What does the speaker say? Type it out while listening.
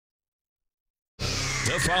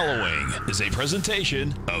The following is a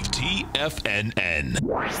presentation of TFNN.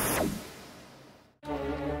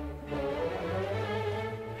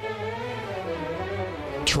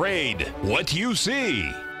 Trade what you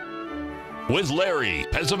see with Larry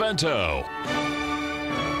Pesavento.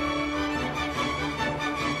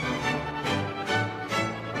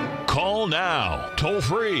 Call now, toll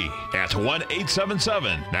free at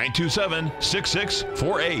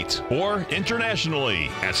 1-877-927-6648 or internationally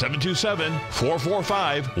at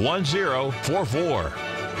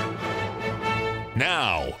 727-445-1044.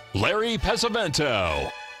 Now, Larry Pesavento.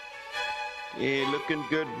 Hey, looking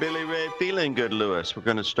good, Billy Ray. Feeling good, Lewis. We're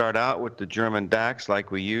going to start out with the German DAX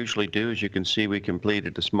like we usually do. As you can see, we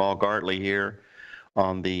completed a small Gartley here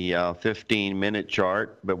on the 15-minute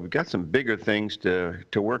chart, but we've got some bigger things to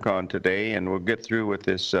work on today, and we'll get through with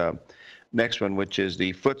this next one, which is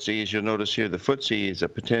the FTSE. As you'll notice here, the FTSE is a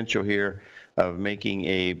potential here of making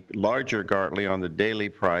a larger Gartley on the daily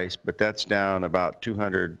price, but that's down about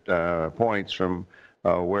 200 points from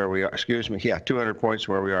where we are, 200 points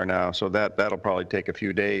where we are now. So that'll probably take a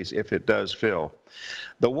few days if it does fill.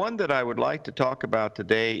 The one that I would like to talk about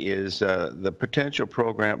today is the potential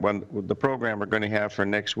program, the program we're going to have for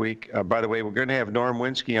next week. By the way, we're going to have Norm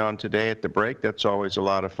Winsky on today at the break. That's always a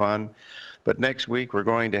lot of fun. But next week, we're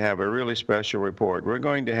going to have a really special report. We're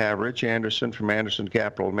going to have Rich Anderson from Anderson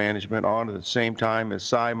Capital Management on at the same time as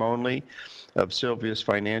Cy Monley of Sylvia's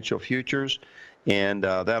Financial Futures. And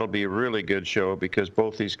that'll be a really good show because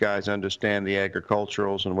both these guys understand the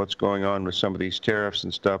agriculturals and what's going on with some of these tariffs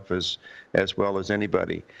and stuff as well as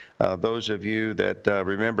anybody. Those of you that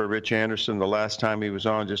remember Rich Anderson, the last time he was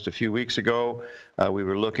on just a few weeks ago, we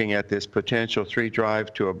were looking at this potential 3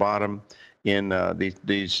 drive to a bottom in the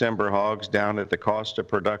December hogs down at the cost of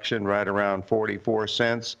production right around 44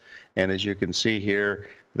 cents. And as you can see here,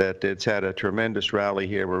 that it's had a tremendous rally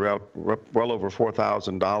here. We're well over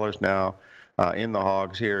 $4,000 now. In the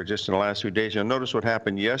hogs here just in the last few days. You'll notice what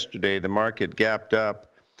happened yesterday. The market gapped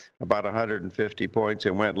up about 150 points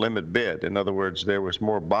and went limit bid. In other words, there was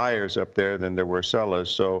more buyers up there than there were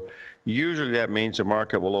sellers. So usually that means the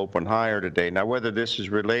market will open higher today. Now, whether this is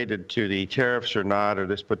related to the tariffs or not, or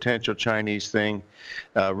this potential Chinese thing,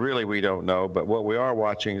 really we don't know. But what we are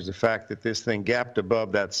watching is the fact that this thing gapped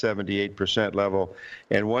above that 78% level.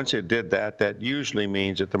 And once it did that, that usually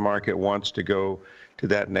means that the market wants to go to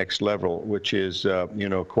that next level, which is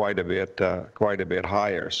quite a bit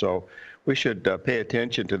higher. So we should pay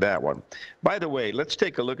attention to that one. By the way, let's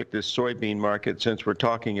take a look at this soybean market since we're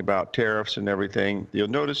talking about tariffs and everything. You'll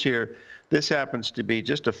notice here, this happens to be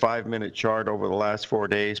just a 5-minute chart over the last 4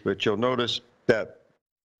 days, but you'll notice that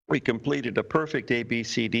we completed a perfect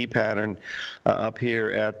ABCD pattern up here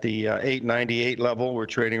at the 898 level. We're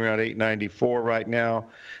trading around 894 right now.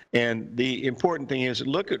 And the important thing is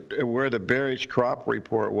look at where the bearish crop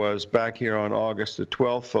report was back here on August the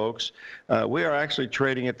 12th, folks. We are actually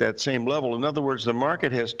trading at that same level. In other words, the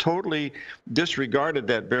market has totally disregarded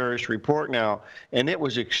that bearish report now, and it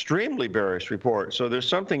was extremely bearish report. So there's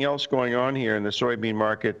something else going on here in the soybean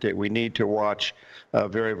market that we need to watch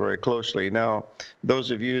very, very closely. Now,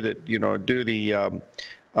 those of you that do the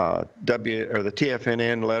the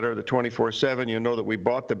TFNN letter, the 24/7, you know that we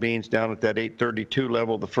bought the beans down at that 832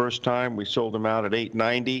 level the first time. We sold them out at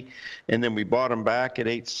 890, and then we bought them back at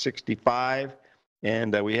 865,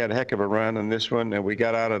 and we had a heck of a run on this one, and we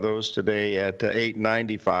got out of those today at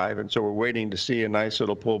 895, and so we're waiting to see a nice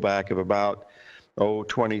little pullback of about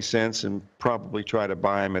 20 cents and probably try to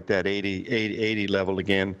buy them at that 80 level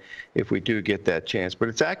again if we do get that chance. But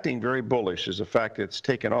it's acting very bullish as a fact that it's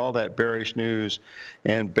taken all that bearish news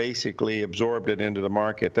and basically absorbed it into the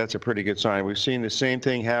market. That's a pretty good sign. We've seen the same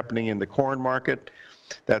thing happening in the corn market.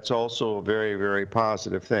 That's also a very, very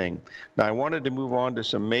positive thing. Now, I wanted to move on to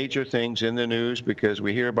some major things in the news because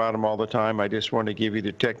we hear about them all the time. I just want to give you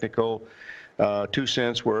the technical 2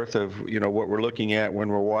 cents worth of what we're looking at when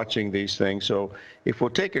we're watching these things. So if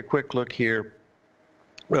we'll take a quick look here,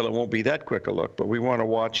 well, it won't be that quick a look, but we want to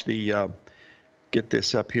watch the get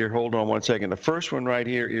this up here. Hold on one second. The first one right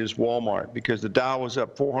here is Walmart because the Dow was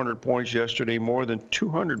up 400 points yesterday. More than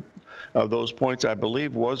 200 of those points, I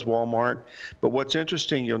believe, was Walmart. But what's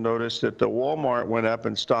interesting, you'll notice that the Walmart went up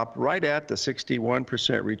and stopped right at the 61%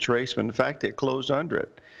 retracement. In fact, it closed under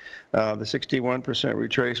it. The 61%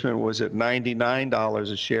 retracement was at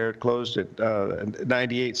 $99 a share. It closed at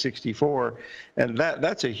 $98.64, and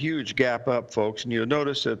that's a huge gap up, folks. And you'll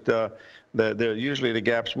notice that usually the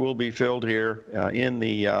gaps will be filled here in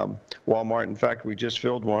the Walmart. In fact, we just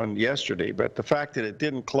filled one yesterday. But the fact that it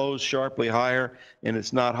didn't close sharply higher and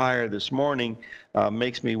it's not higher this morning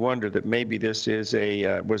makes me wonder that maybe this is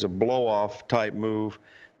was a blow-off type move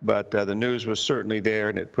but the news was certainly there,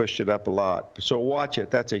 and it pushed it up a lot. So watch it.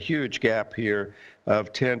 That's a huge gap here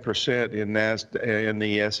of 10% in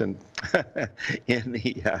in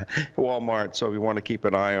the Walmart. So we want to keep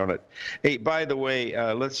an eye on it. Hey, by the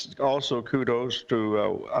way, let's also kudos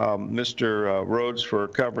to Mr. Rhodes for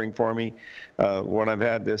covering for me when I've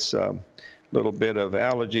had this little bit of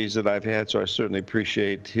allergies that I've had, so I certainly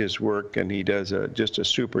appreciate his work, and he does just a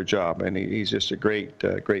super job, and he's just a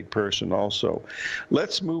great person also.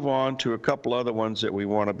 Let's move on to a couple other ones that we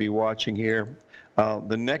want to be watching here.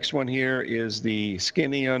 The next one here is the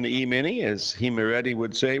skinny on the E-mini, as Himaretti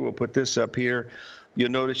would say. We'll put this up here.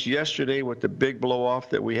 You'll notice yesterday with the big blow-off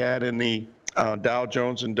that we had in the Dow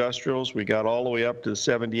Jones Industrials, we got all the way up to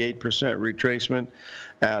 78% retracement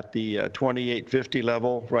at the 2850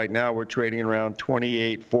 level. Right now we're trading around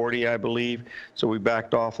 2840, I believe. So we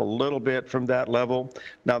backed off a little bit from that level.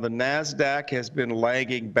 Now the NASDAQ has been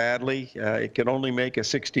lagging badly. It can only make a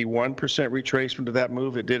 61% retracement to that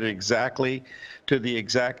move. It did it exactly to the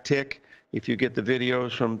exact tick. If you get the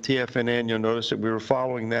videos from TFNN, you'll notice that we were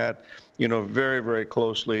following that, you know, very, very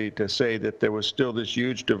closely to say that there was still this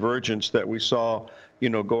huge divergence that we saw, you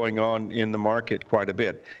know, going on in the market quite a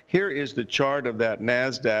bit. Here is the chart of that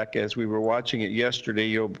NASDAQ as we were watching it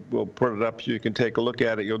yesterday. We'll put it up so you can take a look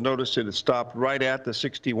at it. You'll notice that it stopped right at the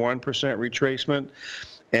 61% retracement,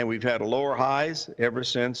 and we've had lower highs ever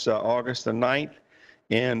since August the 9th.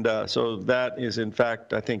 And so that is, in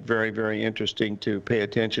fact, I think very, very interesting to pay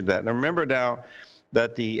attention to that. Now, remember now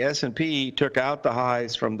that the S&P took out the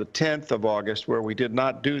highs from the 10th of August, where we did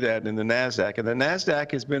not do that in the NASDAQ. And the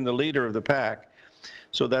NASDAQ has been the leader of the pack.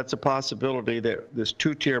 So that's a possibility that this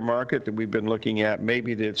two-tier market that we've been looking at,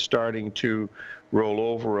 maybe it's starting to roll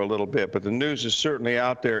over a little bit. But the news is certainly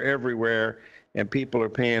out there everywhere, and people are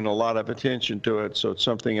paying a lot of attention to it. So it's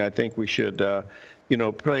something I think we should you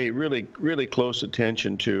know, pay really, really close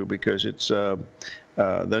attention to, because it's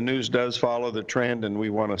the news does follow the trend, and we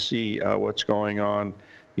want to see what's going on,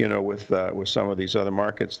 you know, with some of these other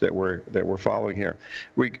markets that we're following here.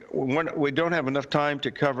 We don't have enough time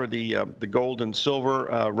to cover the gold and silver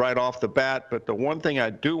right off the bat, but the one thing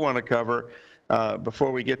I do want to cover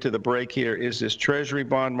before we get to the break here is this Treasury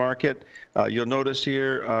bond market. You'll notice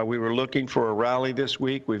here we were looking for a rally this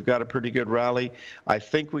week. We've got a pretty good rally. I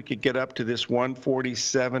think we could get up to this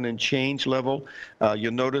 147 and change level.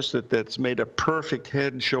 You'll notice that that's made a perfect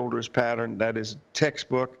head and shoulders pattern. That is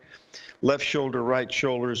textbook. Left shoulder, right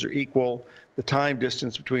shoulders are equal. The time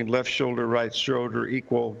distance between left shoulder, right shoulder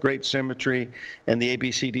equal. Great symmetry. And the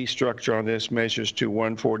ABCD structure on this measures to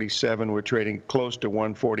 147. We're trading close to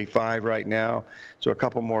 145 right now. So a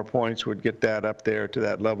couple more points would get that up there to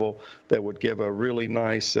that level that would give a really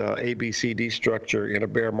nice ABCD structure in a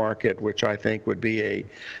bear market, which I think would be a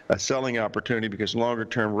selling opportunity, because longer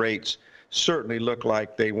term rates certainly look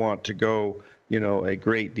like they want to go, you know, a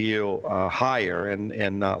great deal higher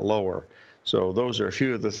and not lower. So those are a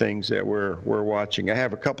few of the things that we're watching. I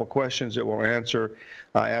have a couple questions that we'll answer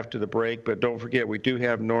after the break, but don't forget we do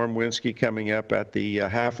have Norm Winsky coming up at the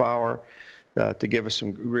half hour to give us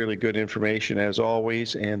some really good information as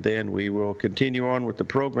always, and then we will continue on with the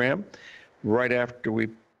program right after we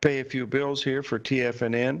pay a few bills here for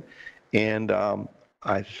TFNN. And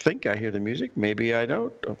I think I hear the music. Maybe I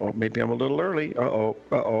don't. Oh, maybe I'm a little early.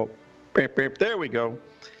 Uh-oh. Beep, beep. There we go.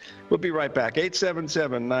 We'll be right back.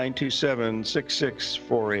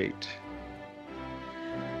 877-927-6648.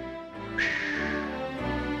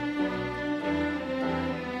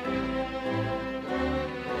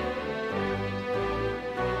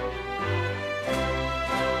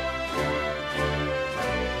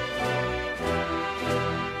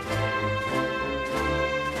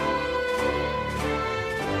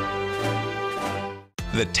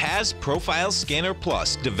 The TAS Profile Scanner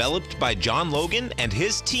Plus, developed by John Logan and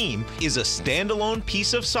his team, is a standalone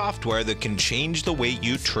piece of software that can change the way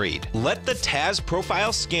you trade. Let the TAS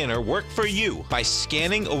Profile Scanner work for you by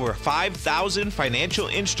scanning over 5,000 financial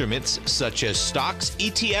instruments such as stocks,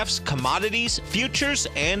 ETFs, commodities, futures,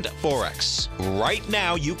 and Forex. Right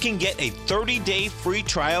now, you can get a 30-day free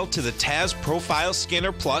trial to the TAS Profile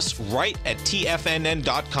Scanner Plus right at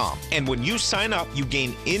TFNN.com. And when you sign up, you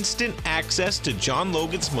gain instant access to John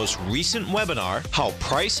Logan's most recent webinar, How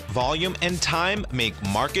Price, Volume, and Time Make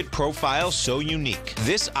Market Profiles So Unique.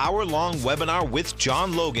 This hour-long webinar with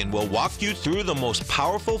John Logan will walk you through the most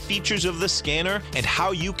powerful features of the scanner and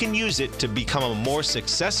how you can use it to become a more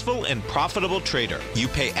successful and profitable trader. You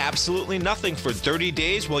pay absolutely nothing for 30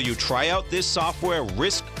 days while you try out this software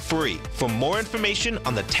risk-free. For more information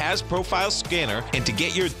on the TAS Profile Scanner and to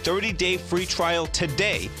get your 30-day free trial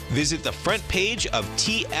today, visit the front page of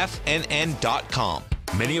TFNN.com.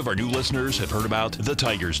 Many of our new listeners have heard about The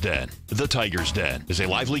Tiger's Den. The Tiger's Den is a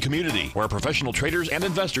lively community where professional traders and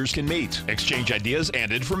investors can meet, exchange ideas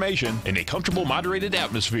and information in a comfortable, moderated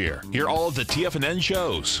atmosphere. Hear all of the TFNN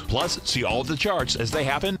shows, plus see all of the charts as they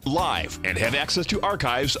happen live and have access to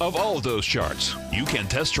archives of all of those charts. You can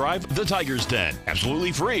test drive The Tiger's Den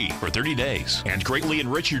absolutely free for 30 days and greatly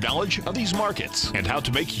enrich your knowledge of these markets and how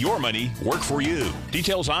to make your money work for you.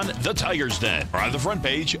 Details on The Tiger's Den are on the front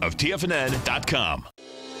page of TFNN.com.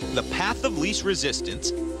 The Path of Least Resistance,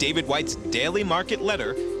 David White's daily market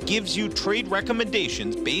letter, gives you trade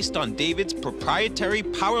recommendations based on David's proprietary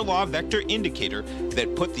power law vector indicator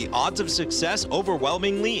that put the odds of success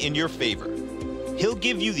overwhelmingly in your favor. He'll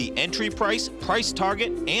give you the entry price, price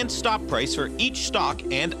target, and stop price for each stock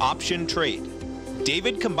and option trade.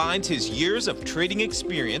 David combines his years of trading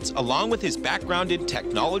experience along with his background in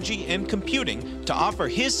technology and computing to offer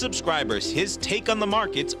his subscribers his take on the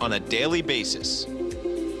markets on a daily basis.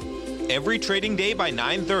 Every trading day by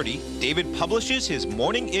 9:30, David publishes his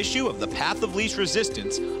morning issue of The Path of Least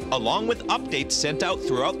Resistance, along with updates sent out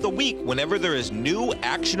throughout the week whenever there is new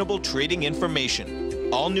actionable trading information.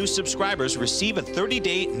 All new subscribers receive a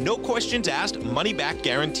 30-day, no questions asked, money-back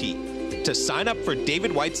guarantee. To sign up for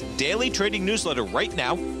David White's daily trading newsletter right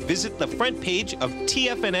now, visit the front page of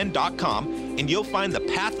TFNN.com and you'll find The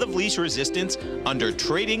Path of Least Resistance under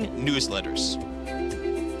Trading Newsletters.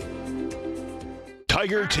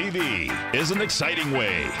 Tiger TV is an exciting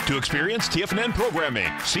way to experience TFNN programming.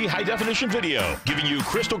 See high-definition video giving you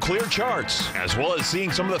crystal clear charts, as well as seeing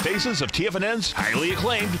some of the faces of TFNN's highly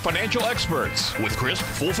acclaimed financial experts with crisp,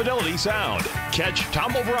 full-fidelity sound. Catch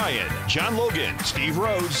Tom O'Brien, John Logan, Steve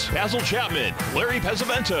Rhodes, Basil Chapman, Larry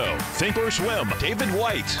Pesavento, Think or Swim, David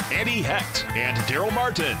White, Andy Hecht, and Daryl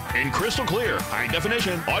Martin in crystal clear,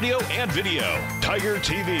 high-definition audio and video. Tiger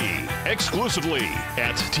TV, exclusively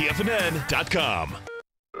at TFNN.com.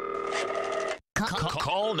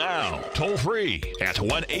 Call now, toll free at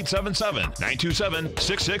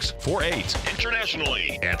 1-877-927-6648.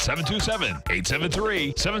 Internationally at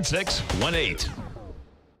 727-873-7618.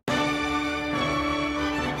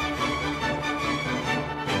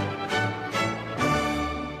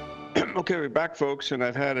 Okay, we're back, folks, and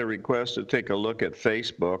I've had a request to take a look at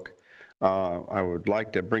Facebook. I would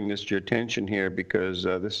like to bring this to your attention here because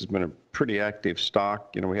this has been a pretty active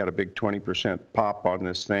stock. You know, we had a big 20% pop on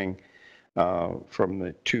this thing. From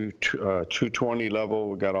the 220 level,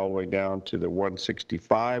 we got all the way down to the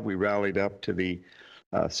 165. We rallied up to the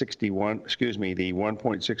the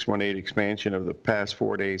 1.618 expansion of the past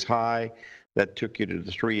 4 days high. That took you to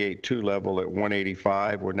the 382 level at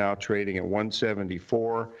 185. We're now trading at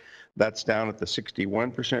 174. That's down at the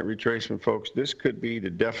 61% retracement, folks. This could be the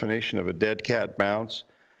definition of a dead cat bounce.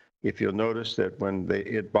 If you'll notice that when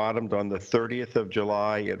it bottomed on the 30th of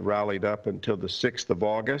July, it rallied up until the 6th of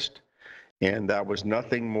August. And that was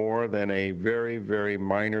nothing more than a very, very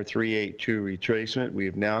minor 382 retracement.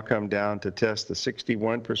 We've now come down to test the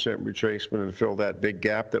 61% retracement and fill that big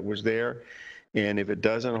gap that was there. And if it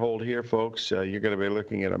doesn't hold here, folks, you're going to be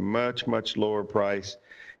looking at a much, much lower price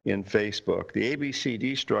in Facebook. The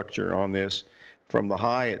ABCD structure on this, from the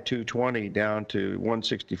high at 220 down to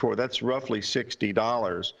 164, that's roughly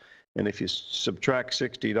 $60. And if you subtract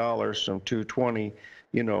 $60 from 220,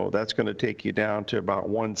 you know, that's going to take you down to about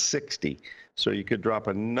 160. So you could drop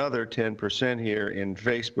another 10% here in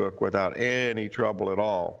Facebook without any trouble at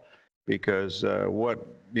all, because what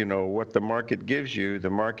the market gives you, the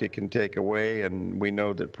market can take away, and we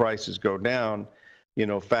know that prices go down, you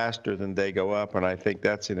know, faster than they go up, and I think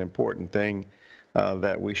that's an important thing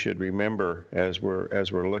that we should remember as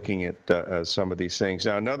we're looking at some of these things.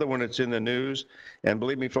 Now, another one that's in the news, and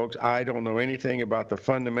believe me, folks, I don't know anything about the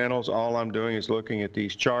fundamentals. All I'm doing is looking at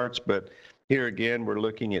these charts, but here again, we're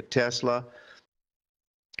looking at Tesla.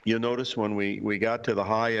 You'll notice when we got to the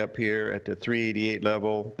high up here at the 388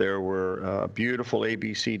 level, there were a beautiful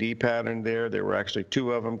ABCD pattern there. There were actually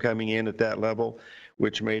two of them coming in at that level,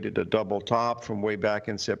 which made it a double top from way back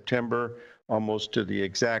in September, almost to the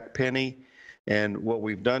exact penny. And what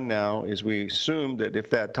we've done now is we assumed that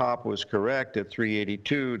if that top was correct at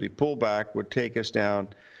 382, the pullback would take us down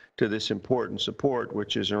to this important support,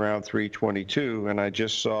 which is around 322. And I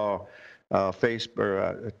just saw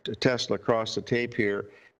Tesla cross the tape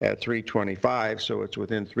here at 325, so it's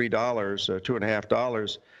within $3,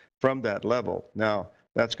 $2.50 from that level. Now,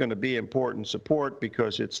 That's going to be important support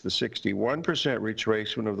because it's the 61%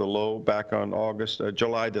 retracement of the low back on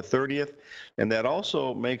July the 30th. And that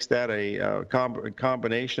also makes that a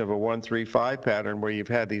combination of a 1-3-5 pattern where you've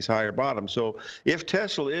had these higher bottoms. So if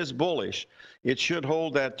Tesla is bullish, it should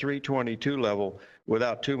hold that 322 level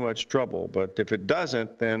without too much trouble. But if it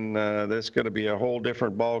doesn't, then that's going to be a whole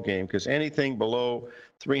different ball game, because anything below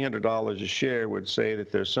 $300 a share would say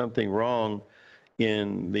that there's something wrong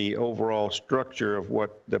in the overall structure of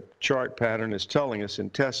what the chart pattern is telling us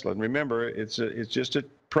in Tesla. And remember, it's just a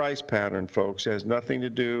price pattern, folks. It has nothing to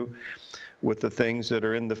do with the things that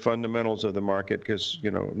are in the fundamentals of the market, because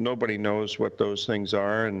nobody knows what those things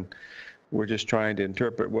are, and we're just trying to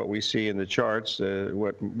interpret what we see in the charts,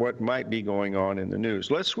 what might be going on in the news.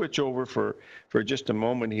 Let's switch over for just a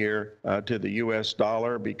moment here to the U.S.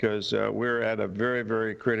 dollar, because we're at a very,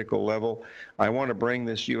 very critical level. I want to bring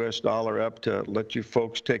this U.S. dollar up to let you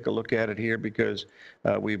folks take a look at it here, because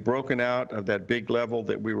we've broken out of that big level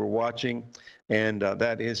that we were watching, and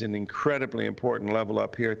that is an incredibly important level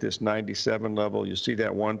up here at this 97 level. You see that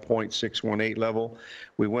 1.618 level.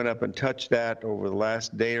 We went up and touched that over the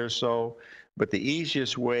last day or so. But the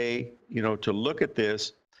easiest way, to look at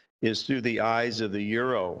this is through the eyes of the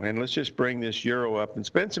euro. And let's just bring this euro up and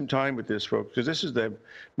spend some time with this, folks, because this is the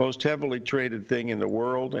most heavily traded thing in the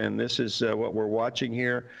world, and this is what we're watching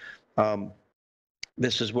here.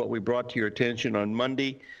 This is what we brought to your attention on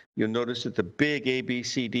Monday. You'll notice that the big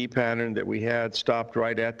ABCD pattern that we had stopped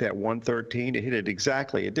right at that 113. It hit it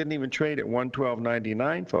exactly. It didn't even trade at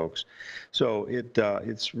 112.99, folks. So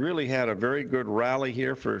it's really had a very good rally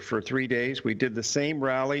here for 3 days. We did the same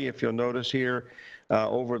rally, if you'll notice here,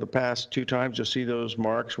 over the past 2 times. You'll see those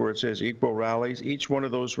marks where it says equal rallies. Each one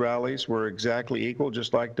of those rallies were exactly equal,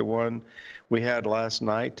 just like the one we had last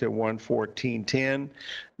night to 114.10.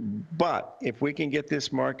 But if we can get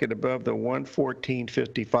this market above the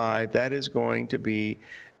 114.55, that is going to be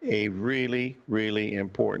a really, really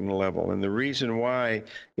important level. And the reason why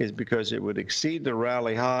is because it would exceed the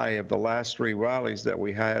rally high of the last 3 rallies that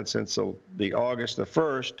we had since the August the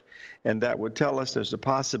 1st, and that would tell us there's a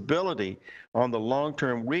possibility on the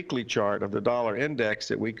long-term weekly chart of the dollar index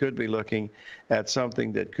that we could be looking at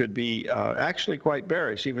something that could be actually quite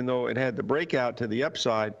bearish. Even though it had the breakout to the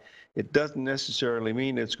upside, it doesn't necessarily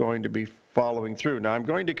mean it's going to be following through. Now, I'm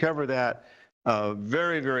going to cover that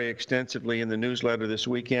very, very extensively in the newsletter this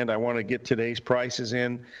weekend. I want to get today's prices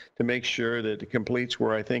in to make sure that it completes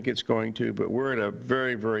where I think it's going to, but we're at a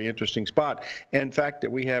very, very interesting spot. And in fact,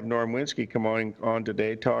 that we have Norm Winsky coming on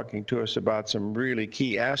today talking to us about some really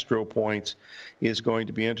key astro points is going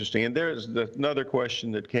to be interesting. And there's another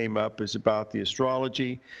question that came up is about the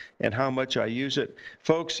astrology and how much I use it.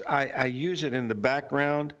 Folks, I use it in the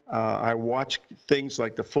background. I watch things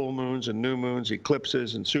like the full moons and new moons,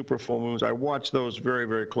 eclipses and super full moons. I watch those very,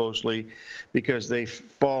 very closely because they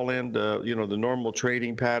fall into, the normal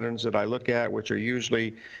trading patterns that I look at, which are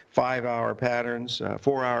usually 5-hour patterns,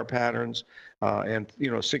 4-hour patterns, and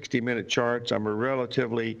 60-minute charts. I'm a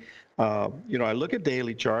relatively I look at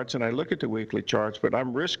daily charts and I look at the weekly charts, but I'm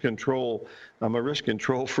a risk control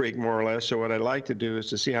freak, more or less. So what I like to do is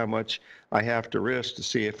to see how much I have to risk to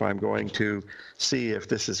see if I'm going to see if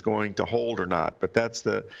this is going to hold or not. But that's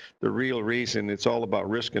the real reason. It's all about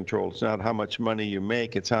risk control. It's not how much money you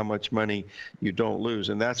make, it's how much money you don't lose.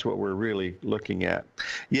 And that's what we're really looking at.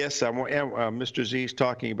 Yes, Mr. Z's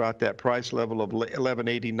talking about that price level of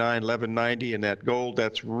 1189, 1190 and that gold.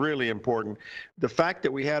 That's really important. The fact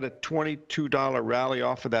that we had a $22 rally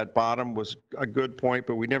off of that bottom was a good point,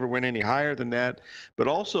 but we never went any higher than that. But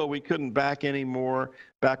also we couldn't back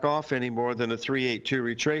off any more than a 382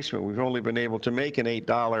 retracement. We've only been able to make an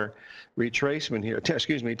 $8 retracement here,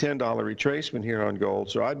 $10 retracement here on gold.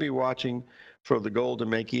 So I'd be watching for the gold to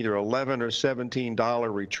make either $11 or $17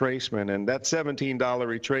 retracement. And that $17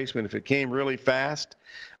 retracement, if it came really fast,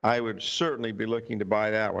 I would certainly be looking to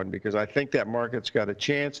buy that one because I think that market's got a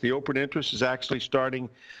chance. The open interest is actually starting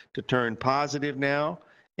to turn positive now,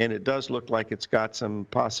 and it does look like it's got some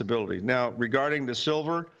possibilities. Now, regarding the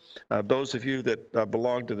silver, those of you that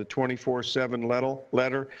belong to the 24/7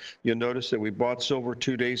 letter, you'll notice that we bought silver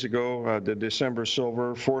 2 days ago, the December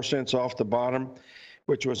silver, 4 cents off the bottom,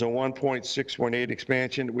 which was a 1.618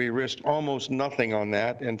 expansion. We risked almost nothing on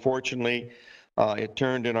that, and fortunately, it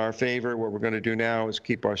turned in our favor. What we're going to do now is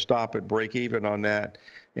keep our stop at break even on that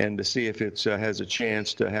and to see if it has a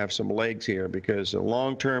chance to have some legs here, because the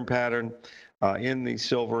long-term pattern in the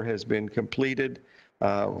silver has been completed.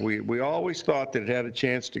 We always thought that it had a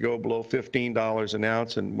chance to go below $15 an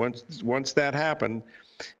ounce, and once that happened,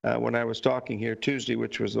 when I was talking here Tuesday,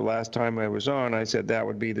 which was the last time I was on, I said that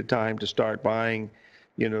would be the time to start buying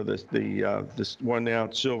this 1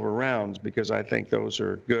 ounce silver rounds, because I think those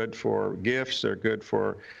are good for gifts. They're good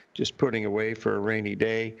for just putting away for a rainy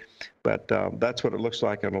day. But that's what it looks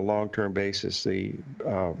like on a long-term basis. The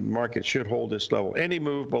market should hold this level. Any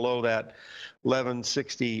move below that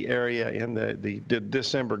 1160 area in the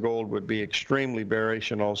December gold would be extremely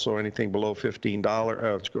bearish, and also anything below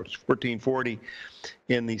 $1440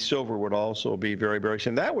 in the silver would also be very bearish.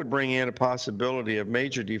 And that would bring in a possibility of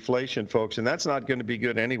major deflation, folks, and that's not going to be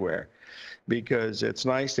good anywhere, because it's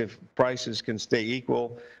nice if prices can stay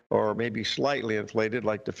equal or maybe slightly inflated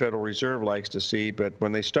like the Federal Reserve likes to see. But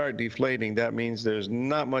when they start deflating, that means there's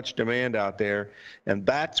not much demand out there, and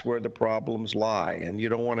that's where the problems lie. And you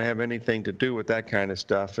don't want to have anything to do with that kind of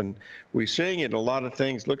stuff. And we're seeing it in a lot of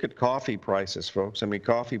things. Look at coffee prices, folks. I mean,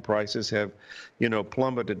 coffee prices have,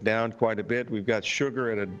 plummeted down quite a bit. We've got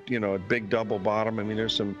sugar at a big double bottom. I mean,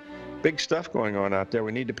 there's some big stuff going on out there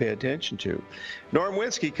we need to pay attention to. Norm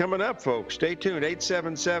Winski coming up, folks. Stay tuned.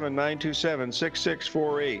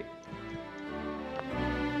 877-927-6648.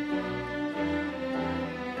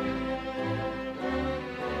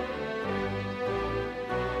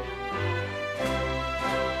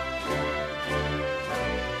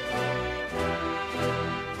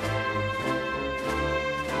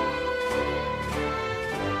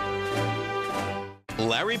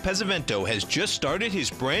 Larry Pesavento has just started his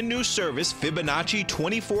brand new service, Fibonacci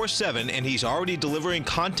 24/7, and he's already delivering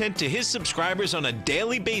content to his subscribers on a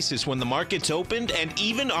daily basis when the market's opened and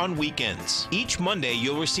even on weekends. Each Monday,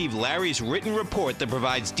 you'll receive Larry's written report that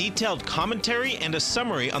provides detailed commentary and a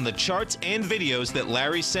summary on the charts and videos that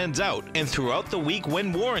Larry sends out. And throughout the week,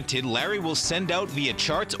 when warranted, Larry will send out via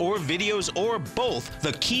charts or videos or both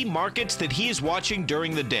the key markets that he is watching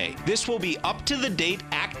during the day. This will be up-to-the-date,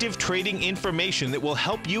 active trading information that will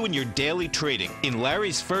help you in your daily trading. In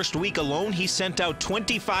Larry's first week alone, he sent out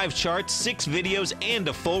 25 charts, 6 videos, and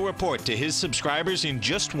a full report to his subscribers in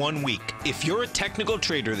just 1 week. If you're a technical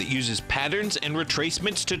trader that uses patterns and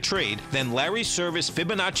retracements to trade, then Larry's service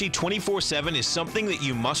Fibonacci 24/7 is something that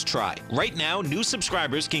you must try. Right now, new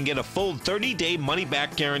subscribers can get a full 30-day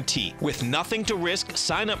money-back guarantee. With nothing to risk,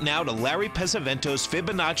 sign up now to Larry Pesavento's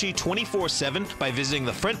Fibonacci 24/7 by visiting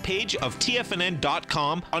the front page of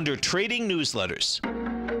TFNN.com under Trading Newsletters.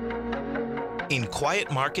 In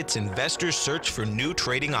quiet markets, investors search for new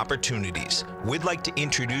trading opportunities. We'd like to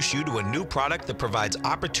introduce you to a new product that provides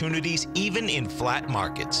opportunities even in flat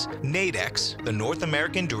markets. Nadex, the North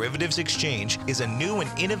American Derivatives Exchange, is a new and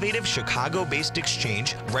innovative Chicago-based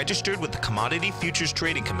exchange registered with the Commodity Futures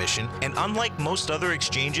Trading Commission, and unlike most other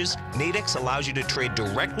exchanges, Nadex allows you to trade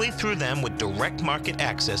directly through them with direct market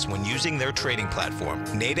access when using their trading platform.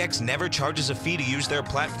 Nadex never charges a fee to use their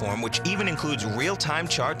platform, which even includes real-time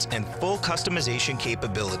charts and full customization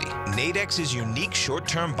capability. Nadex's unique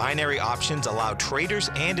short-term binary options allow traders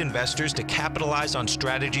and investors to capitalize on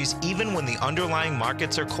strategies even when the underlying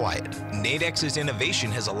markets are quiet. Nadex's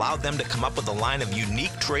innovation has allowed them to come up with a line of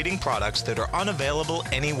unique trading products that are unavailable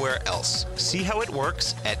anywhere else. See how it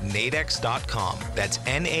works at nadex.com. That's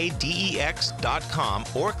NADEX.com,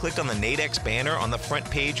 or click on the Nadex banner on the front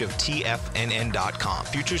page of TFNN.com.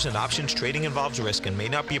 Futures and options trading involves risk and may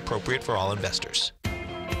not be appropriate for all investors.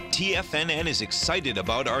 TFNN is excited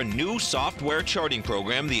about our new software charting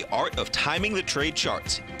program, The Art of Timing the Trade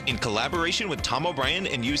Charts. In collaboration with Tom O'Brien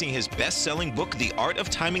and using his best-selling book, The Art of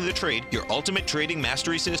Timing the Trade, Your Ultimate Trading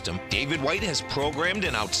Mastery System, David White has programmed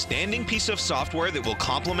an outstanding piece of software that will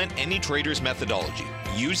complement any trader's methodology.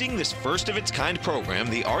 Using this first-of-its-kind program,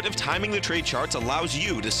 The Art of Timing the Trade Charts allows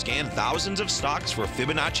you to scan thousands of stocks for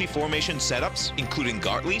Fibonacci formation setups, including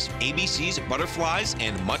Gartleys, ABCs, butterflies,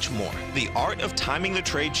 and much more. The Art of Timing the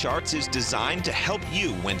Trade Charts is designed to help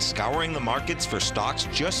you when scouring the markets for stocks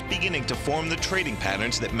just beginning to form the trading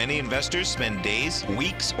patterns that many investors spend days,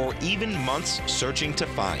 weeks, or even months searching to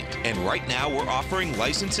find. And right now, we're offering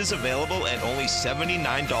licenses available at only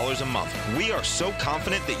 $79 a month. We are so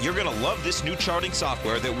confident that you're going to love this new charting software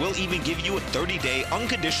that will even give you a 30-day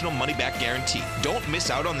unconditional money-back guarantee. Don't miss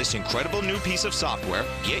out on this incredible new piece of software.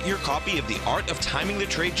 Get your copy of The Art of Timing the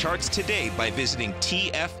Trade Charts today by visiting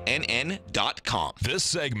TFNN.com. This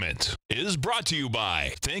segment is brought to you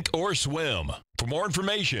by Think or Swim. For more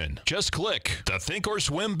information, just click the Think or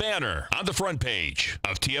Swim banner on the front page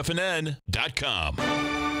of TFNN.com.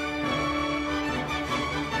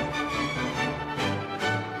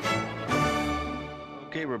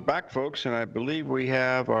 Okay, we're back, folks, and I believe we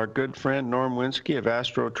have our good friend Norm Winski of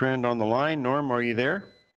Astro Trend on the line. Norm, are you there?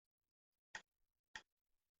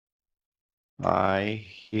 I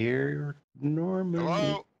hear Norm.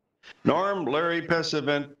 Hello. Norm, Larry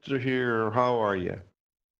Pesavento here. How are you?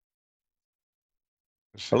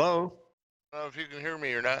 Hello? I don't know if you can hear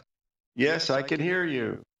me or not. Yes, I can hear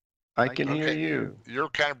you. I can hear you. You're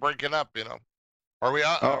kind of breaking up, you know. Are we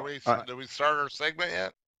out? Oh, Did we start our segment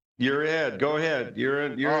yet? you're Ed. Go ahead. You're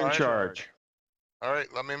in charge. All right,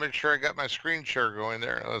 let me make sure I got my screen share going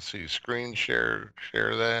there. Let's see, screen share,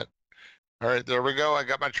 share that. All right, there we go. I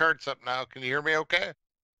got my charts up now. Can you hear me okay?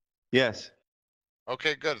 Yes.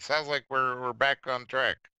 Okay, good. It sounds like we're back on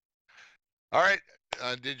track. All right,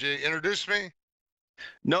 did you introduce me?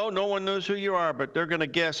 No, no one knows who you are, but they're going to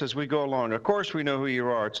guess as we go along. Of course we know who you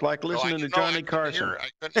are. It's like listening to Johnny Carson. I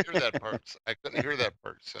couldn't hear that part. I couldn't hear that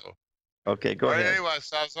part, so. Okay, go ahead. Anyway,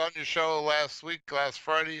 so I was on your show last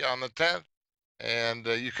Friday on the 10th, and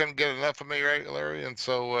you couldn't get enough of me, right, Larry? And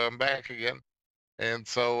so I'm back again. And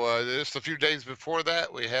so just a few days before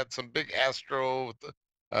that, we had some big astro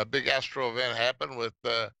event happen with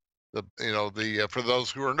for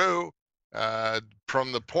those who are new,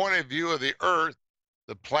 from the point of view of the Earth,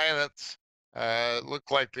 the planets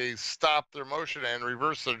look like they stopped their motion and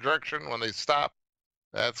reverse their direction when they stop.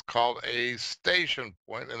 That's called a station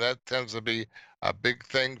point, and that tends to be a big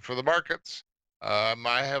thing for the markets. I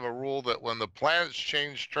have a rule that when the planets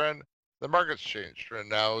change trend, the markets change trend.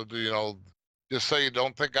 Now, just so you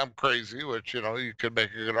don't think I'm crazy, which, you could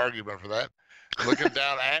make a good argument for that. Looking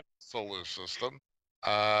down at the solar system,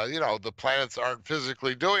 the planets aren't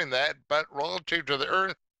physically doing that, but relative to the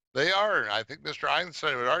Earth, they are. And I think Mr.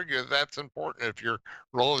 Einstein would argue that that's important if your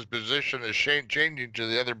relative position is changing to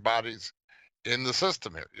the other bodies in the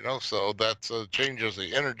system here, so that changes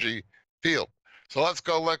the energy field. So let's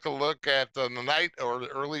go look at the night or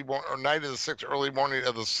the night of the 6th, early morning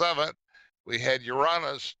of the 7th. We had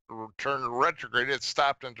Uranus turn retrograde. It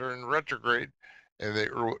stopped and turned retrograde in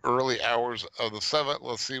the early hours of the 7th.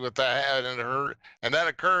 Let's see what that had and that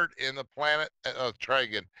occurred in the planet. Try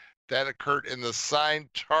again. That occurred in the sign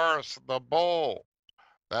Taurus, the bull.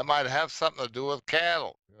 That might have something to do with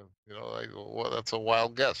cattle. That's a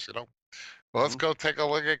wild guess. Well, let's go take a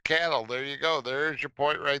look at cattle. There you go. There's your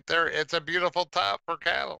point right there. It's a beautiful top for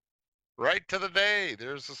cattle. Right to the day.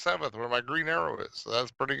 There's the 7th where my green arrow is. So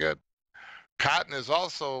that's pretty good. Cotton is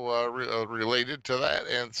also related to that.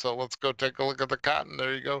 And so let's go take a look at the cotton.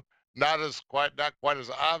 There you go. Not quite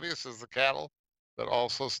as obvious as the cattle, but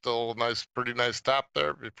also still a pretty nice top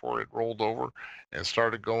there before it rolled over and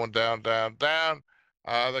started going down, down, down.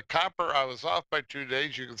 The copper, I was off by 2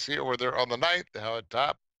 days. You can see it over there on the 9th, how it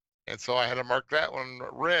topped. And so I had to mark that one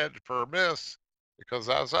red for a miss because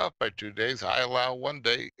I was off by 2 days. I allow 1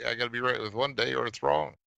 day. I got to be right with 1 day or it's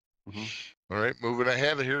wrong. All right, moving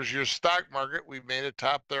ahead. Here's your stock market. We made a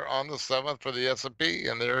top there on the 7th for the S&P,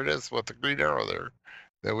 and there it is with the green arrow there.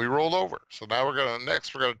 Then we rolled over. So now we're going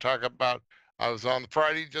to talk about, I was on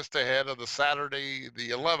Friday just ahead of the Saturday,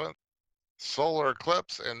 the 11th, solar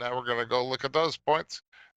eclipse, and now we're going to go look at those points.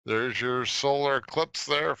 There's your solar eclipse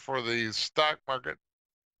there for the stock market.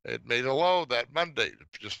 It made a low that Monday,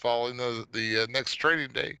 just following the next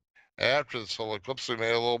trading day. After the solar eclipse, we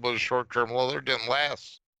made a little bit of short-term low there. Didn't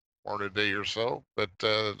last more than a day or so, but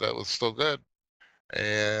that was still good.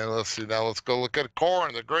 And let's see, now let's go look at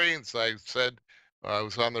corn, the grains. I said I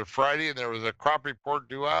was on there Friday, and there was a crop report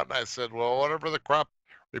due out, and I said, well, whatever the crop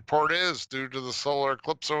report is due to the solar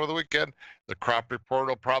eclipse over the weekend, the crop report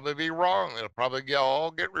will probably be wrong. It'll probably all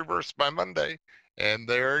get reversed by Monday. And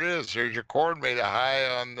there it is. There's your corn, made a high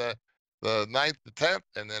on the 9th, the 10th,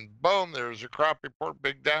 and then boom, there's your crop report,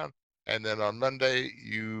 big down. And then on Monday,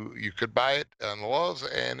 you could buy it on the lows,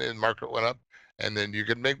 and the market went up, and then you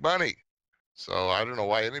could make money. So I don't know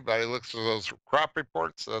why anybody looks at those crop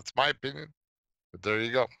reports. That's my opinion. But there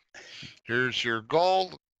you go. Here's your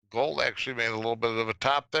gold. Gold actually made a little bit of a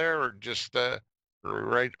top there, or just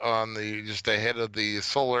right on just ahead of the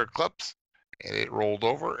solar eclipse. And it rolled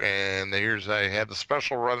over, and I had a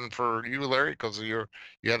special run for you, Larry, because you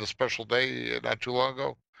had a special day not too long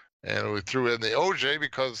ago, and we threw in the OJ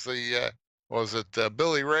because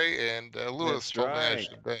Billy Ray and Lewis told me I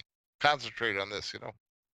should concentrate on this,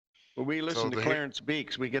 Well, we listen to Clarence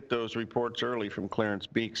Beeks. We get those reports early from Clarence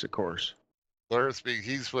Beeks, of course. Clarence Beeks,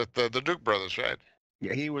 he's with the Duke brothers, right?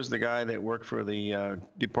 Yeah, he was the guy that worked for the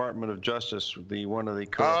Department of Justice, one of the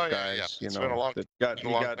co-op guys, he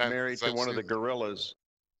got married to one of the gorillas.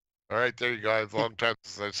 All right, there you go. It's a long time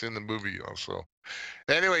since I've seen the movie, So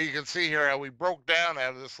anyway, you can see here how we broke down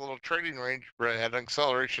out of this little trading range, had an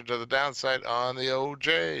acceleration to the downside on the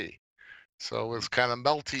OJ. So it's kind of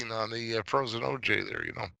melting on the frozen OJ there,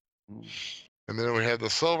 And then we had the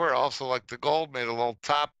silver, also like the gold, made a little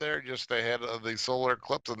top there just ahead of the solar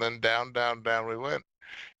eclipse, and then down, down, down we went.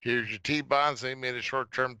 Here's your T-bonds. They made a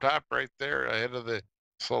short-term top right there ahead of the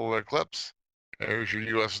solar eclipse. There's your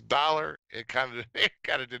U.S. dollar. It kind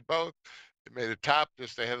of did both. It made a top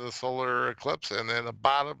just ahead of the solar eclipse, and then a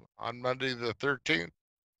bottom on Monday the 13th.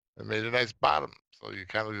 It made a nice bottom, so you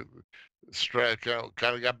kind of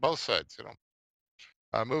got both sides, you know.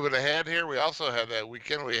 Moving ahead here, we also had that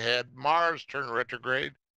weekend. We had Mars turn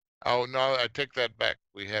retrograde. Oh no, I take that back.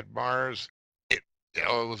 We had Mars. It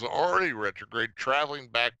was already retrograde, traveling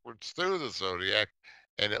backwards through the zodiac,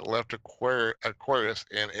 and it left Aquarius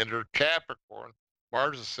and entered Capricorn.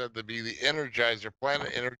 Mars is said to be the energizer,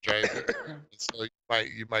 planet energizer. So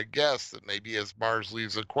you might guess that maybe as Mars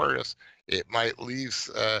leaves Aquarius, it might leave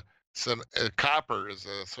some copper is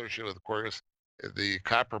associated with Aquarius. The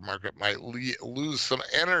copper market might lose some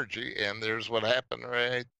energy, and there's what happened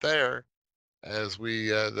right there. As we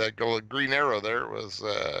that green arrow there was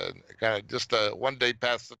kind of just 1 day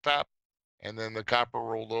past the top, and then the copper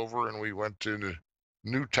rolled over, and we went to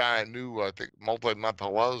new I think multi-month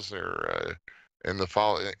lows there in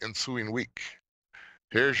the ensuing week.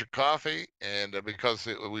 Here's your coffee, and because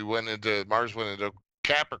Mars went into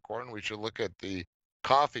Capricorn, we should look at the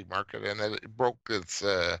coffee market, and it broke its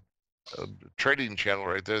trading channel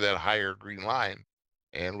right there, that higher green line,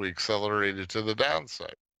 and we accelerated to the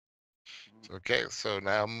downside. Okay, so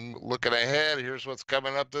now I'm looking ahead. Here's what's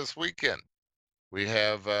coming up this weekend. We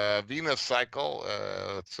have Venus cycle.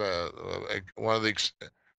 It's one of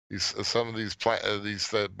some of these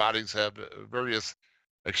bodies have various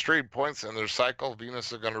extreme points in their cycle.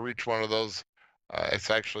 Venus is going to reach one of those. It's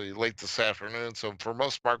actually late this afternoon, so for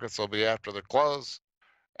most markets, it'll be after the close.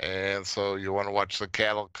 And so you want to watch the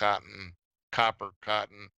cattle, cotton, copper,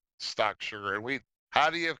 cotton, stock, sugar, and wheat. How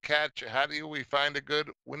do we find a good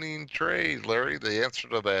winning trade, Larry? The answer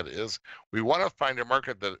to that is we want to find a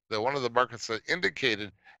market that one of the markets that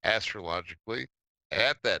indicated astrologically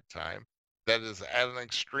at that time that is at an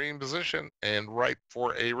extreme position and ripe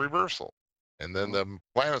for a reversal. And then the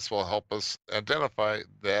planets will help us identify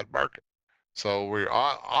that market. So we're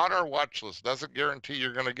on our watch list. Doesn't guarantee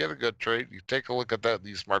you're going to get a good trade. You take a look at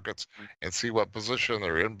these markets and see what position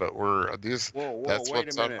they're in. But Wait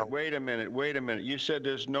a minute. You said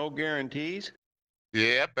there's no guarantees?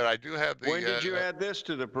 Yeah, but I do have the. When did you add this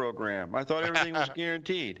to the program? I thought everything was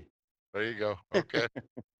guaranteed. There you go. Okay.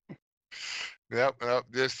 Yep.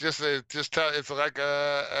 It's like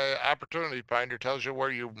a opportunity finder. Tells you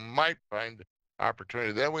where you might find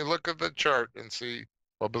opportunity. Then we look at the chart and see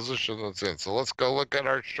what position it's in. So let's go look at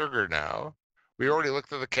our sugar now. We already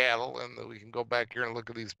looked at the cattle, and we can go back here and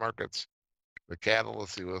look at these markets. The cattle,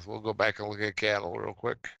 let's see, we'll go back and look at cattle real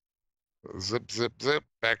quick. Zip, zip, zip,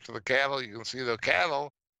 back to the cattle. You can see the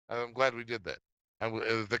cattle. I'm glad we did that. And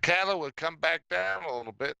the cattle would come back down a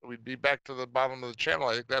little bit. We'd be back to the bottom of the channel.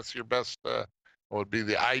 I think that's your best, would be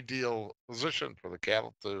the ideal position for the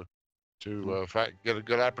cattle to get a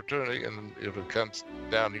good opportunity. And if it comes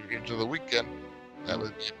down into the weekend, that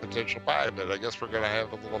would be a potential buy, but I guess we're going to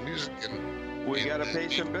have a little music. We got to pay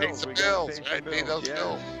some bills. Pay those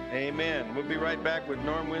bills. Amen. We'll be right back with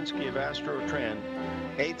Norm Winsky of Astro Trend,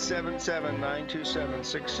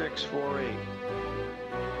 877-927-6648.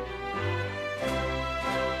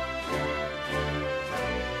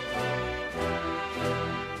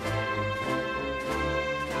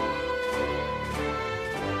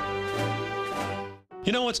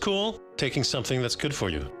 You know what's cool? Taking something that's good for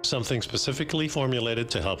you. Something specifically formulated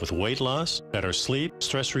to help with weight loss, better sleep,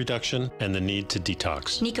 stress reduction, and the need to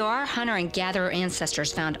detox. Nico, our hunter and gatherer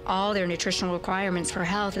ancestors found all their nutritional requirements for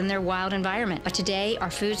health in their wild environment. But today,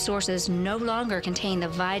 our food sources no longer contain the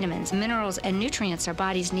vitamins, minerals, and nutrients our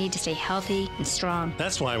bodies need to stay healthy and strong.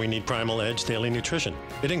 That's why we need Primal Edge Daily Nutrition.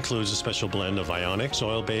 It includes a special blend of ionic,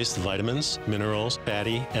 soil-based vitamins, minerals,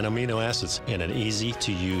 fatty, and amino acids in an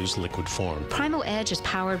easy-to-use liquid form. Primal Edge is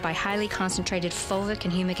powered by highly concentrated fulvic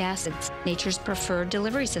and humic acids, nature's preferred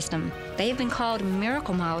delivery system. They have been called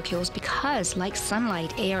miracle molecules because, like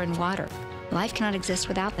sunlight, air, and water, life cannot exist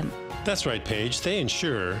without them. That's right, Paige. They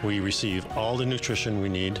ensure we receive all the nutrition we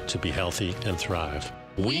need to be healthy and thrive.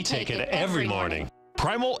 We take it every morning.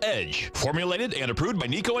 Primal Edge, formulated and approved by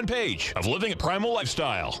Nico and Paige of Living a Primal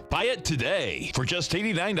Lifestyle. Buy it today for just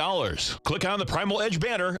 $89. Click on the Primal Edge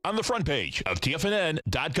banner on the front page of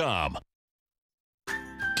TFNN.com.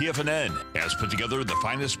 TFNN has put together the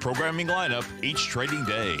finest programming lineup each trading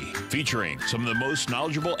day, featuring some of the most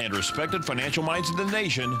knowledgeable and respected financial minds in the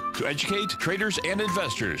nation to educate traders and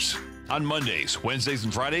investors. On Mondays, Wednesdays,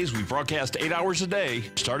 and Fridays, we broadcast 8 hours a day,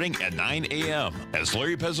 starting at 9 a.m. as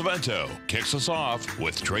Larry Pesavento kicks us off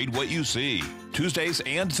with Trade What You See. Tuesdays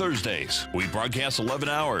and Thursdays, we broadcast 11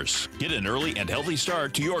 hours. Get an early and healthy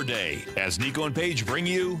start to your day as Nico and Paige bring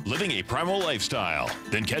you Living a Primal Lifestyle.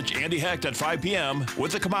 Then catch Andy Hecht at 5 p.m.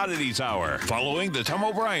 with the Commodities Hour, following the Tom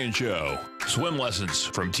O'Brien Show. Swim lessons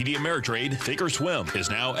from TD Ameritrade Thinkorswim is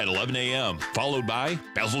now at 11 a.m., followed by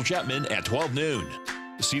Basil Chapman at 12 noon.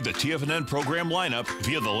 See the TFNN program lineup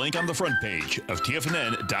via the link on the front page of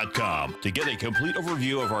TFNN.com to get a complete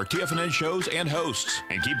overview of our TFNN shows and hosts.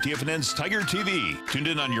 And keep TFNN's Tiger TV tuned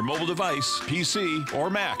in on your mobile device, PC,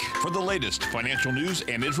 or Mac for the latest financial news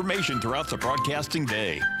and information throughout the broadcasting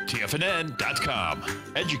day. TFNN.com,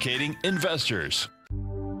 educating investors.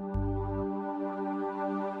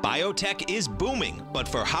 Biotech is booming, but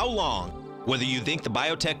for how long? Whether you think the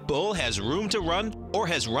biotech bull has room to run or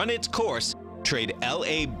has run its course, trade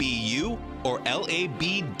LABU or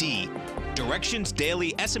LABD. Directions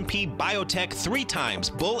Daily S&P Biotech 3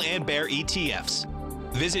 times bull and bear ETFs.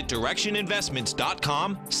 Visit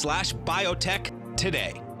directioninvestments.com/biotech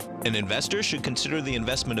today. An investor should consider the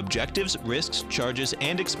investment objectives, risks, charges,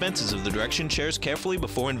 and expenses of the Direction shares carefully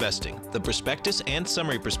before investing. The prospectus and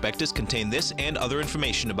summary prospectus contain this and other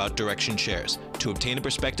information about Direction shares. To obtain a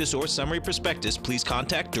prospectus or summary prospectus, please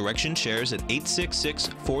contact Direction shares at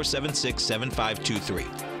 866-476-7523.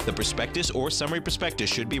 The prospectus or summary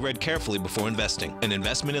prospectus should be read carefully before investing. An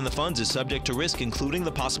investment in the funds is subject to risk, including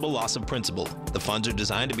the possible loss of principal. The funds are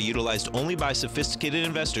designed to be utilized only by sophisticated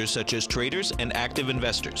investors such as traders and active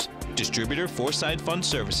investors. Distributor Foreside Fund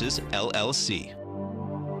Services, LLC.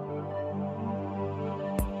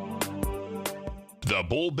 The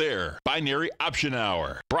Bull Bear Binary Option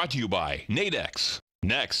Hour, brought to you by Nadex.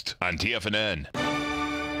 Next on TFNN.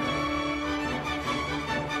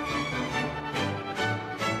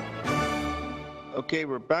 Okay,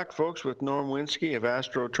 we're back, folks, with Norm Winsky of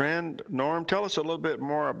AstroTrend. Norm, tell us a little bit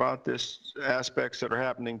more about this aspects that are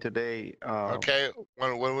happening today. Okay,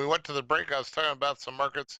 when we went to the break, I was talking about some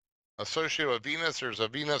markets associated with Venus. There's a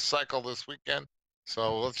Venus cycle this weekend.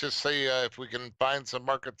 So let's just say if we can find some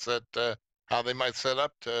markets that how they might set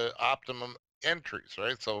up to optimum entries,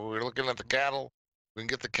 right? So we're looking at the cattle. We can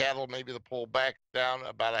get the cattle maybe to pull back down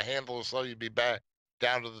about a handle or so. You'd be back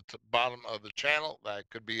down to the bottom of the channel. That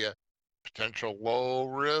could be a potential low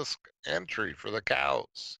risk entry for the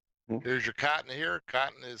cows. Here's your cotton here.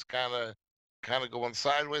 Cotton is kind of going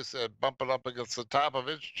sideways, bumping up against the top of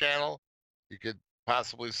its channel. You could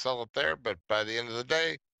possibly sell it there, but by the end of the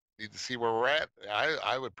day, you need to see where we're at.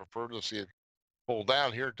 I would prefer to see it pull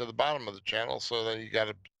down here to the bottom of the channel, so that you got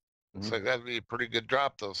to. Looks like that'd be a pretty good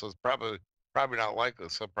drop though. So it's probably not likely.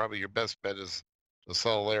 So probably your best bet is to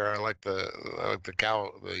sell there. I like the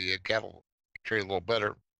cattle trade a little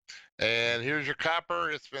better. And here's your copper.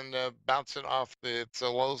 It's been bouncing off its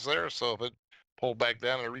lows there. So if it pulled back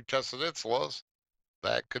down and retested its lows,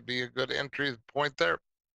 that could be a good entry point there.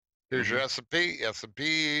 Here's your S&P.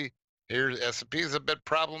 S&P is a bit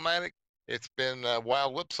problematic. It's been a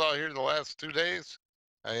wild whipsaw here the last 2 days.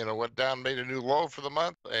 Went down, made a new low for the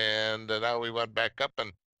month, and now we went back up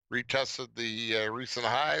and retested the recent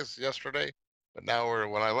highs yesterday. But now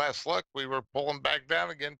when I last looked, we were pulling back down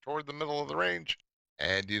again toward the middle of the range.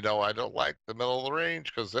 And I don't like the middle of the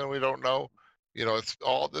range, because then we don't know. It's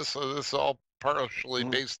all this is all partially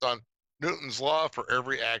based on Newton's law. For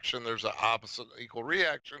every action, there's an opposite equal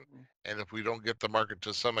reaction. And if we don't get the market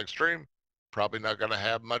to some extreme, probably not going to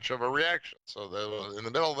have much of a reaction. So in the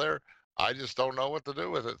middle there, I just don't know what to do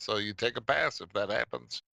with it. So you take a pass if that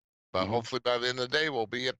happens. But hopefully by the end of the day, we'll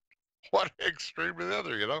be at one extreme or the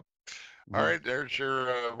other. All right, there's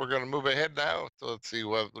your. We're going to move ahead now. So let's see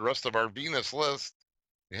what the rest of our Venus list.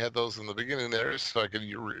 We had those in the beginning there, so I could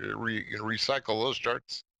recycle those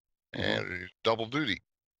charts and double duty.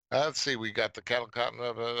 Let's see, we got the cattle cotton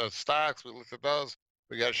stocks. We looked at those.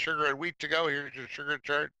 We got sugar and wheat to go. Here's your sugar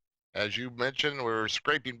chart. As you mentioned, we're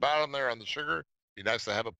scraping bottom there on the sugar. Be nice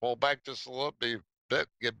to have it pull back just a little bit,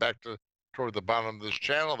 get back toward the bottom of this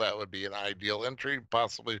channel. That would be an ideal entry,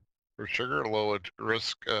 possibly for sugar, low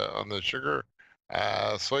risk on the sugar.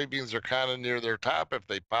 Soybeans are kind of near their top. If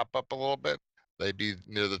they pop up a little bit, they'd be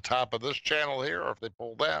near the top of this channel here, or if they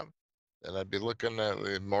pull down, then I'd be looking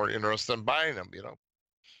at more interested in buying them.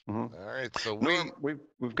 All right, so we've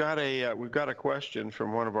got a question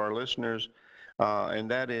from one of our listeners, and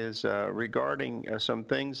that is regarding some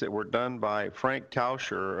things that were done by Frank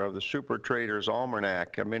Tauscher of the Super Traders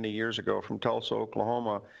Almanac many years ago from Tulsa,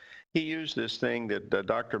 Oklahoma. He used this thing that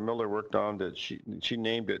Dr. Miller worked on, that she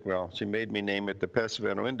named it. Well, she made me name it the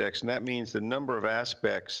Pesavento Index, and that means the number of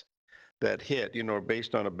aspects that hit,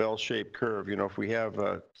 based on a bell-shaped curve. If we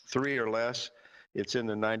have 3 or less, it's in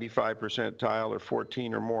the 95 percentile, or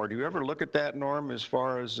 14 or more. Do you ever look at that, Norm, as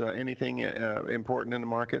far as anything important in the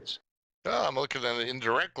markets? No, I'm looking at it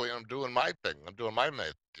indirectly. I'm doing my thing. I'm doing my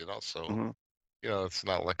math, so, it's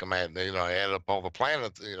not like I add up all the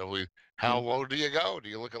planets. How low do you go? Do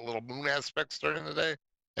you look at little moon aspects during the day?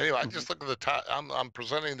 Anyway, I just look at the top. I'm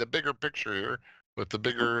presenting the bigger picture here with the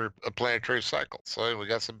bigger planetary cycles. So we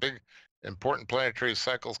got some big important planetary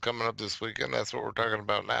cycles coming up this weekend. That's what we're talking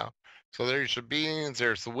about now. So there's your beans,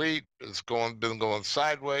 there's the wheat. It's been going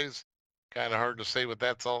sideways. Kind of hard to say what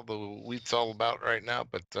that's all the wheat's all about right now,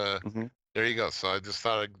 but there you go. So I just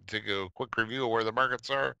thought I'd take a quick review of where the markets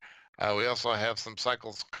are. We also have some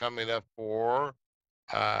cycles coming up for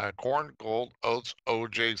corn, gold, oats,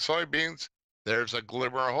 OJ, soybeans. There's a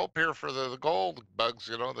glimmer of hope here for the gold bugs.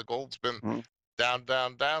 You know, the gold's been down,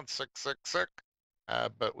 down, down, sick, sick, sick.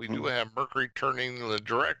 But we do have Mercury turning the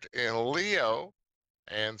direct in Leo.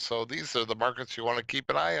 And so these are the markets you want to keep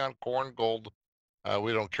an eye on: corn, gold.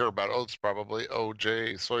 We don't care about oats, probably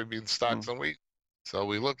OJ, soybean stocks, and wheat. So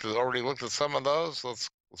we already looked at some of those. Let's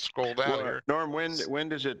scroll down here. Norm, when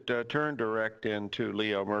does it turn direct into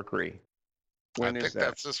Leo Mercury? When I think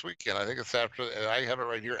that's this weekend. I think it's after. I have it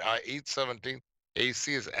right here. 8/17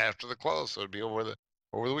 AC is after the close, so it'd be over the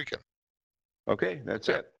weekend. Okay, that's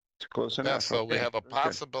it. It's close enough. Yeah, so we have a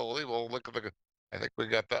possibility. We'll look at the. I think we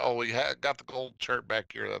got the. Oh, we got the gold chart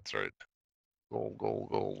back here. That's right.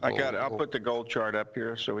 Gold. I got it. I'll put the gold chart up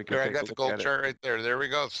here so we can. There, I got the gold chart right there. There we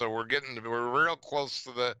go. So we're real close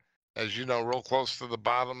to the, as you know, real close to the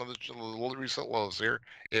bottom of the recent lows here.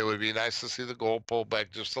 It would be nice to see the gold pull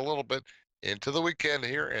back just a little bit into the weekend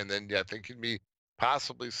here, and then I think you'd be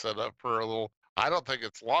possibly set up for a little. I don't think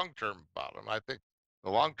it's long-term bottom. I think the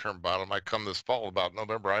long-term bottom might come this fall, about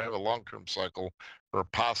November. I have a long-term cycle for a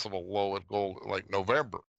possible low at gold like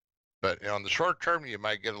November. But on the short term, you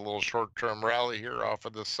might get a little short-term rally here off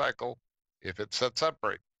of this cycle if it sets up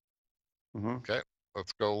right. Okay,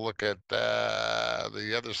 let's go look at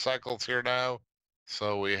the other cycles here now.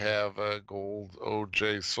 So we have gold,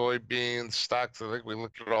 OJ, soybeans, stocks. I think we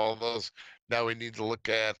looked at all those. Now we need to look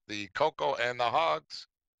at the cocoa and the hogs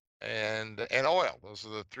and oil. Those are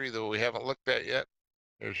the three that we haven't looked at yet.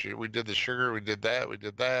 We did the sugar. We did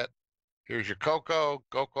that. Here's your cocoa.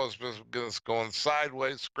 Cocoa's just going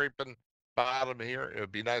sideways, scraping bottom here. It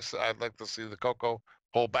would be nice. I'd like to see the cocoa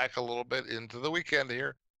pull back a little bit into the weekend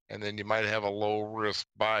here, and then you might have a low risk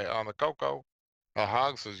buy on the cocoa. The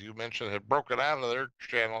hogs, as you mentioned, had broken out of their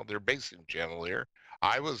channel, their basing channel here.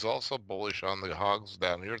 I was also bullish on the hogs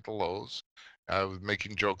down here at the lows. I was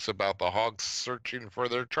making jokes about the hogs searching for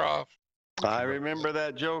their trough. I remember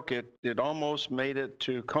that joke. It almost made it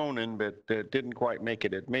to Conan, but it didn't quite make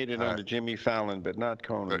it. It made it onto Jimmy Fallon, but not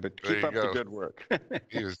Conan. But keep up the good work.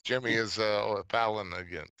 Jimmy is Fallon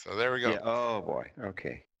again. So there we go. Yeah. Oh boy.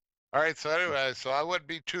 Okay. All right. So anyway, so I wouldn't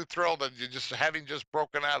be too thrilled that you having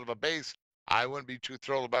broken out of a base. I wouldn't be too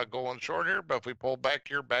thrilled about going short here. But if we pull back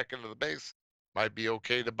here, back into the base, might be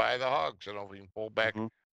okay to buy the hogs. You know, if we can pull back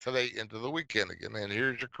today into the weekend again. And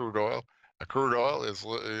here's your crude oil. A crude oil is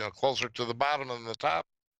closer to the bottom than the top.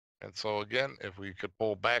 And so again, if we could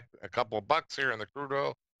pull back a couple of bucks here in the crude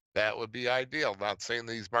oil, that would be ideal. Not saying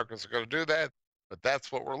these markets are going to do that, but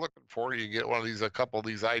that's what we're looking for. You get a couple of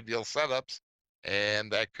these ideal setups,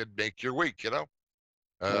 and that could make your week, you know.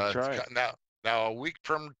 That's right. Now a week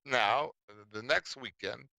from now, the next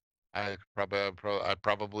weekend, I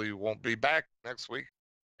probably won't be back next week,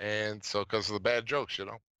 and so because of the bad jokes, you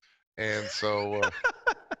know. And so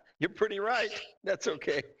you're pretty right. That's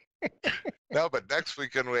okay. No, but next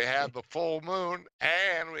weekend we have the full moon,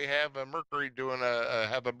 and we have a Mercury doing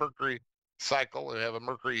have a Mercury cycle. We have a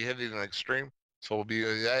Mercury hitting an extreme. So we'll be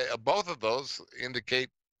both of those indicate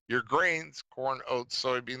your grains: corn, oats,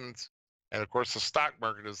 soybeans, and of course the stock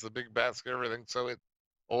market is the big basket of everything. So it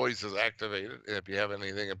always is activated if you have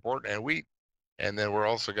anything important, and wheat. And then we're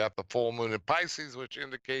also got the full moon in Pisces, which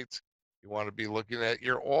indicates you want to be looking at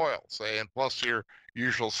your oils, and plus your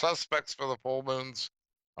usual suspects for the full moons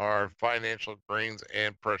are financial, grains,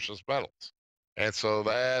 and precious metals. And so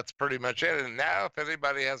that's pretty much it. And now, if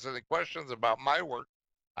anybody has any questions about my work,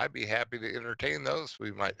 I'd be happy to entertain those.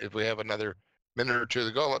 We might, if we have another minute or two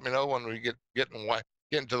to go, let me know when we get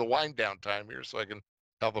into the wind down time here, so I can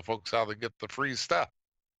tell the folks how to get the free stuff.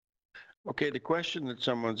 Okay, the question that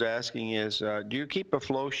someone's asking is, do you keep a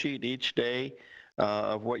flow sheet each day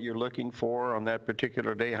of what you're looking for on that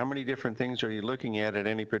particular day? How many different things are you looking at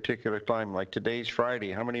any particular time? Like today's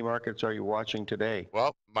Friday, how many markets are you watching today?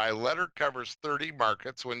 Well, my letter covers 30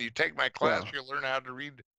 markets. When you take my class, you'll learn how to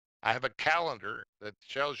read. I have a calendar that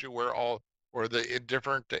tells you where the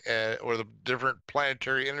different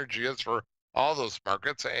planetary energy is for all those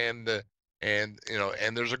markets, and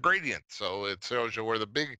there's a gradient, so it tells you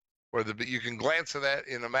you can glance at that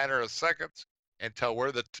in a matter of seconds and tell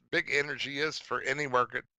where the big energy is for any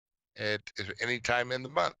market at any time in the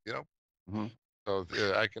month, you know. So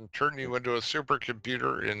I can turn you into a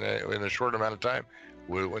supercomputer in a short amount of time.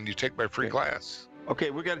 when you take my free class.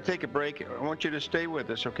 Okay, we got to take a break. I want you to stay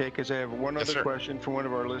with us, okay? Because I have one other question from one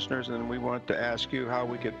of our listeners, and we want to ask you how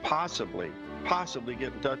we could possibly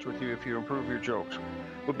get in touch with you if you improve your jokes.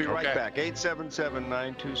 We'll be right back.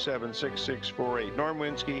 877-927-6648. Norm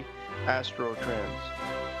Winski, Astro Trends.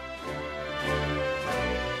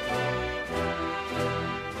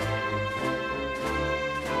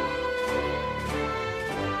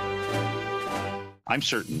 I'm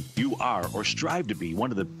certain you are or strive to be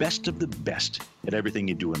one of the best at everything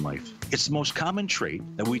you do in life. It's the most common trait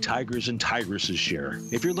that we tigers and tigresses share.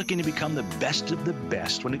 If you're looking to become the best of the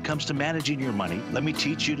best when it comes to managing your money, let me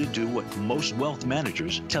teach you to do what most wealth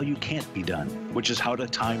managers tell you can't be done, which is how to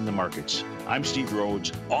time the markets. I'm Steve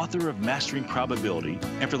Rhodes, author of Mastering Probability,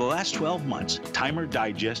 and for the last 12 months, Timer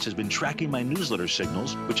Digest has been tracking my newsletter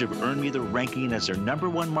signals, which have earned me the ranking as their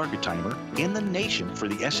 #1 market timer in the nation for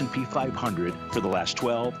the S&P 500 for the last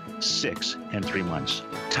 12, 6, and 3 months.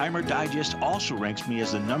 Timer Digest also ranks me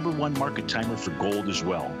as the #1 market timer for gold as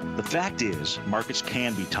well. The fact is, markets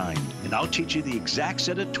can be timed, and I'll teach you the exact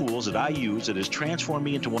set of tools that I use that has transformed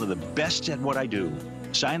me into one of the best at what I do.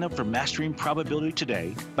 Sign up for Mastering Probability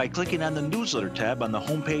today by clicking on the newsletter tab on the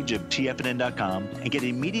homepage of TFNN.com and get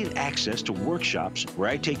immediate access to workshops where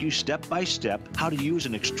I take you step by step how to use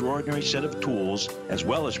an extraordinary set of tools as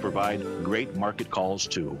well as provide great market calls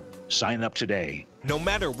too. Sign up today. No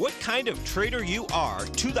matter what kind of trader you are,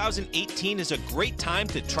 2018 is a great time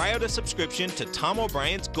to try out a subscription to Tom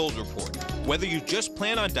O'Brien's Gold Report. Whether you just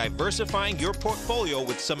plan on diversifying your portfolio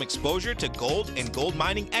with some exposure to gold and gold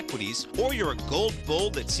mining equities, or you're a gold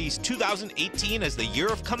bull that sees 2018 as the year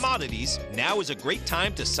of commodities, now is a great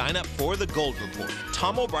time to sign up for the Gold Report.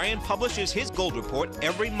 Tom O'Brien publishes his Gold Report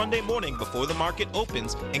every Monday morning before the market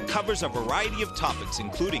opens and covers a variety of topics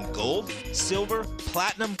including gold, silver,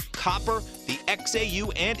 platinum, copper, the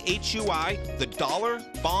XAU and HUI, the dollar,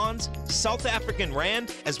 bonds, South African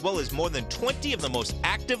rand, as well as more than 20 of the most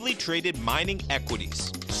actively traded mining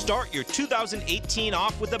equities. Start your 2018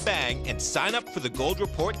 off with a bang and sign up for the Gold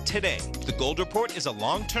Report today. The Gold Report is a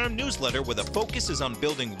long-term newsletter where the focus is on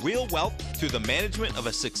building real wealth through the management of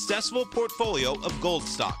a successful portfolio of gold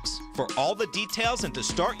stocks. For all the details and to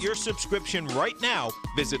start your subscription right now,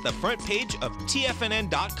 visit the front page of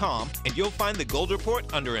TFNN.com and you'll find the Gold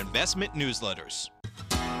Report under Investment Newsletters.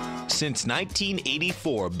 Since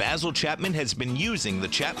 1984, Basil Chapman has been using the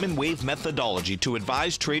Chapman Wave methodology to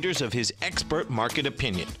advise traders of his expert market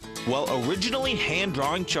opinion. While originally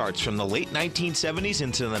hand-drawing charts from the late 1970s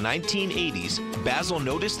into the 1980s, Basil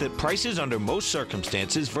noticed that prices under most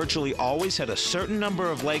circumstances virtually always had a certain number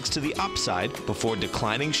of legs to the upside before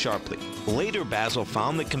declining sharply. Later, Basil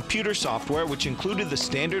found that computer software, which included the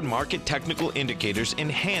standard market technical indicators,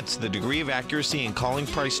 enhanced the degree of accuracy in calling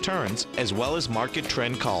price turns, as well as market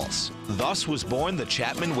trend calls. Thus was born the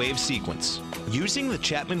Chapman Wave sequence. Using the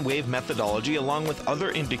Chapman Wave methodology along with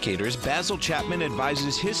other indicators, Basil Chapman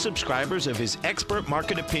advises his subscribers of his expert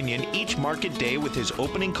market opinion each market day with his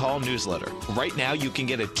opening call newsletter. Right now, you can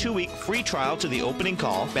get a 2-week free trial to the opening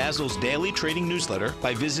call, Basil's daily trading newsletter,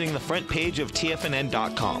 by visiting the front page of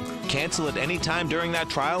TFNN.com. Cancel at any time during that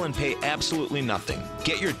trial and pay absolutely nothing.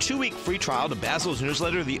 Get your 2-week free trial to Basil's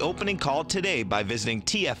newsletter, The Opening Call, today by visiting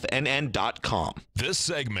TFNN.com. This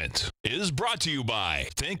segment is brought to you by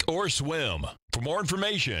Think or Swim. For more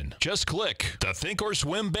information, just click the Think or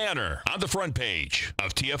Swim banner on the front page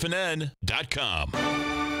of TFNN.com.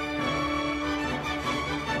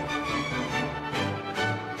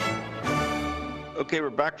 Okay, we're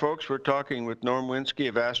back, folks. We're talking with Norm Winski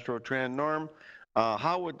of AstroTrend. Norm,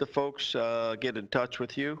 how would the folks get in touch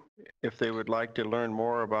with you if they would like to learn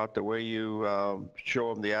more about the way you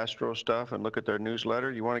show them the Astro stuff and look at their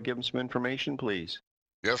newsletter? You want to give them some information, please?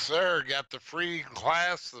 Yes, sir. Got the free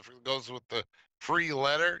class that goes with the free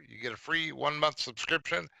letter. You get a free 1-month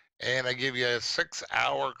subscription, and I give you a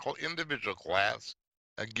 6-hour individual class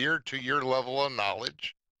geared to your level of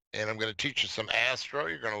knowledge. And I'm going to teach you some Astro.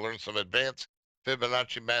 You're going to learn some advanced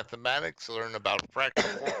Fibonacci mathematics, learn about fractal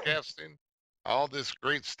forecasting, all this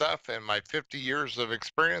great stuff. And my 50 years of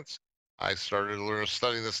experience, I started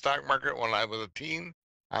studying the stock market when I was a teen.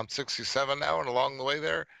 I'm 67 now, and along the way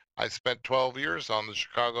there, I spent 12 years on the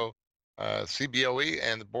Chicago CBOE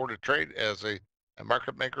and the Board of Trade as a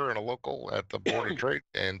market maker and a local at the Board of Trade,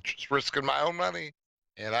 and just risking my own money.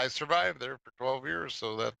 And I survived there for 12 years,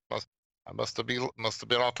 so that must have been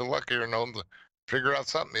awfully lucky, to figure out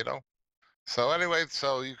something, you know. So anyway,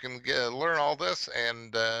 so you can learn all this,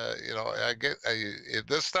 and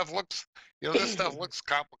this stuff looks, this stuff looks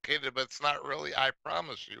complicated, but it's not really. I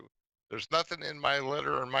promise you, there's nothing in my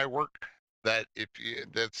letter or my work that you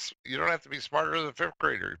don't have to be smarter than a 5th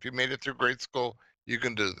grader. If you made it through grade school, you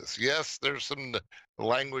can do this. Yes, there's some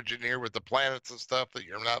language in here with the planets and stuff that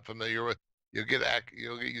you're not familiar with. You'll get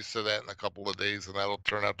used to that in a couple of days, and that'll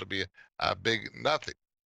turn out to be a big nothing.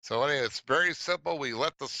 So anyway, it's very simple. We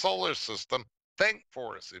let the solar system think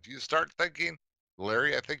for us. If you start thinking,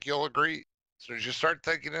 Larry, I think you'll agree. As soon as you start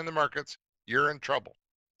thinking in the markets, you're in trouble.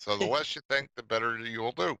 So the less you think, the better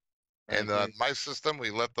you'll do. And my system, we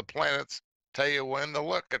let the planets tell you when to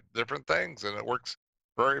look at different things, and it works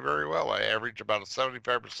very, very well. I average about a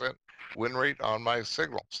 75% win rate on my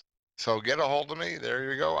signals. So get a hold of me.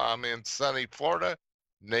 There you go. I'm in sunny Florida,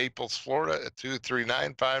 Naples, Florida, at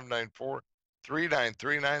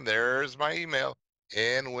 239-594-3939. There's my email.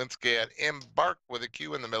 And Winsky at Embark with a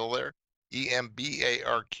Q in the middle there,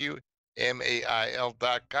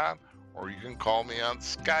 EMBARQMAIL.com. Or you can call me on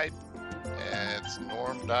Skype. And it's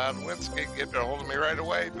Norm.Winsky. Get a hold of me right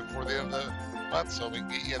away before the end of the month so we can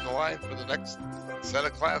get you in the line for the next set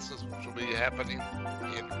of classes, which will be happening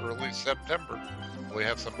in early September. We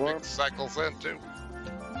have some big cycles in, too.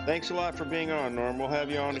 Thanks a lot for being on, Norm. We'll have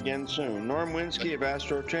you on again soon. Norm Winsky of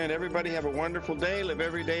Astro Trend. Everybody have a wonderful day. Live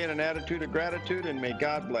every day in an attitude of gratitude, and may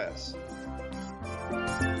God bless.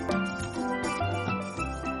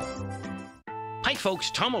 Hi folks,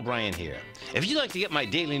 Tom O'Brien here. If you'd like to get my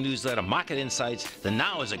daily newsletter, Market Insights, then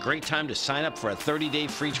now is a great time to sign up for a 30-day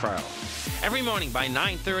free trial. Every morning by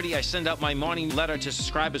 9:30, I send out my morning letter to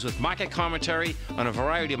subscribers with market commentary on a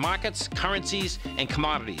variety of markets, currencies, and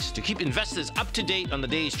commodities to keep investors up to date on the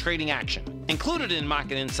day's trading action. Included in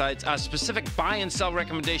Market Insights are specific buy and sell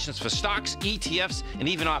recommendations for stocks, ETFs, and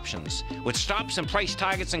even options, with stops and price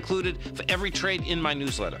targets included for every trade in my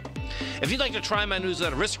newsletter. If you'd like to try my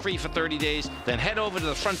newsletter risk-free for 30 days, then head over to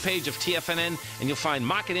the front page of TFNN and you'll find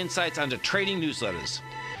Market Insights under Trading Newsletters.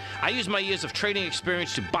 I use my years of trading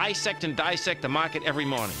experience to bisect and dissect the market every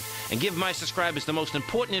morning and give my subscribers the most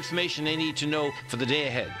important information they need to know for the day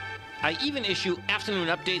ahead. I even issue afternoon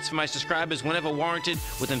updates for my subscribers whenever warranted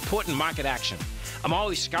with important market action. I'm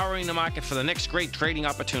always scouring the market for the next great trading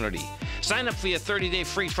opportunity. Sign up for your 30-day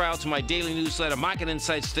free trial to my daily newsletter, Market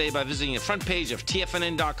Insights, today by visiting the front page of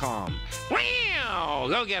TFNN.com. Wow!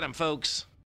 Go get them, folks.